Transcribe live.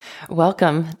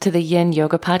Welcome to the Yin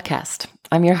Yoga Podcast.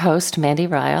 I'm your host, Mandy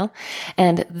Ryle,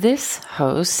 and this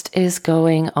host is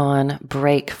going on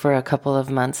break for a couple of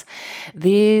months.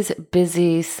 These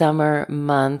busy summer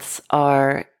months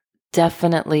are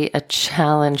definitely a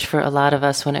challenge for a lot of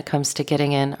us when it comes to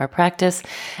getting in our practice,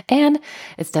 and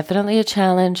it's definitely a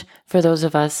challenge for those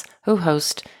of us who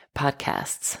host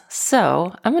podcasts.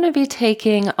 So I'm going to be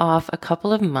taking off a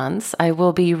couple of months. I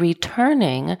will be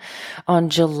returning on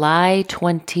July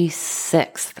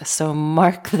 26th. So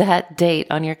mark that date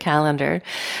on your calendar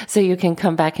so you can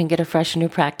come back and get a fresh new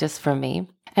practice from me.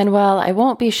 And while I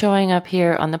won't be showing up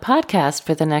here on the podcast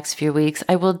for the next few weeks,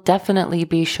 I will definitely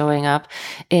be showing up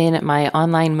in my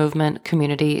online movement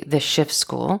community, the Shift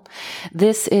School.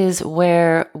 This is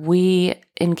where we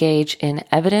engage in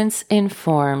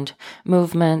evidence-informed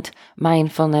movement,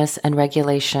 mindfulness, and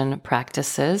regulation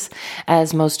practices.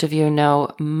 As most of you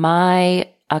know, my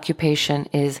occupation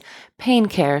is pain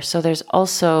care. So there's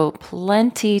also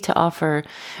plenty to offer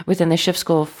within the Shift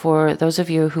School for those of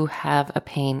you who have a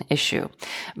pain issue.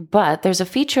 But there's a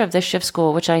feature of the Shift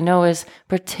School, which I know is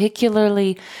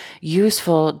particularly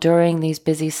useful during these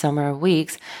busy summer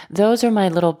weeks. Those are my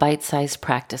little bite-sized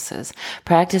practices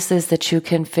that you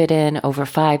can fit in over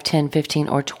 5, 10, 15,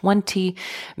 or 20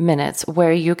 minutes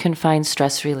where you can find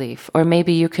stress relief, or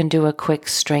maybe you can do a quick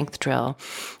strength drill.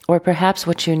 Or perhaps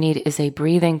what you need is a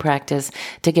breathing practice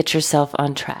to get yourself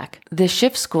on track. The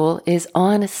Shift School is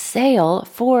on sale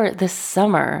for the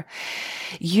summer.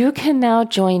 You can now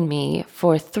join me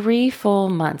for 3 full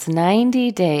months,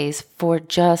 90 days for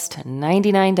just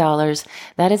 $99.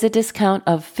 That is a discount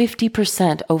of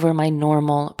 50% over my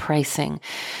normal pricing.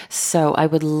 So I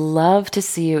would love to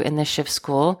see you in the Shift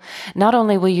School. Not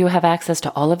only will you have access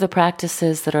to all of the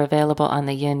practices that are available on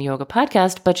the Yin Yoga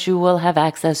podcast, but you will have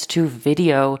access to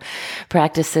video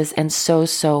practices and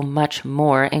so much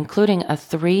more, including a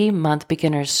 3-month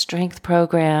beginner's strength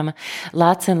program,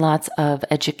 lots and lots of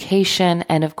education,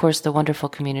 and of course, the wonderful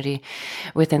community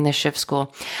within the Shift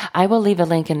School. I will leave a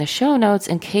link in the show notes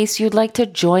in case you'd like to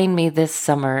join me this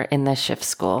summer in the Shift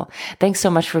School. Thanks so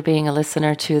much for being a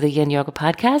listener to the Yin Yoga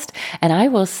podcast, and I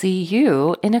will see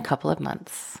you in a couple of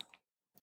months.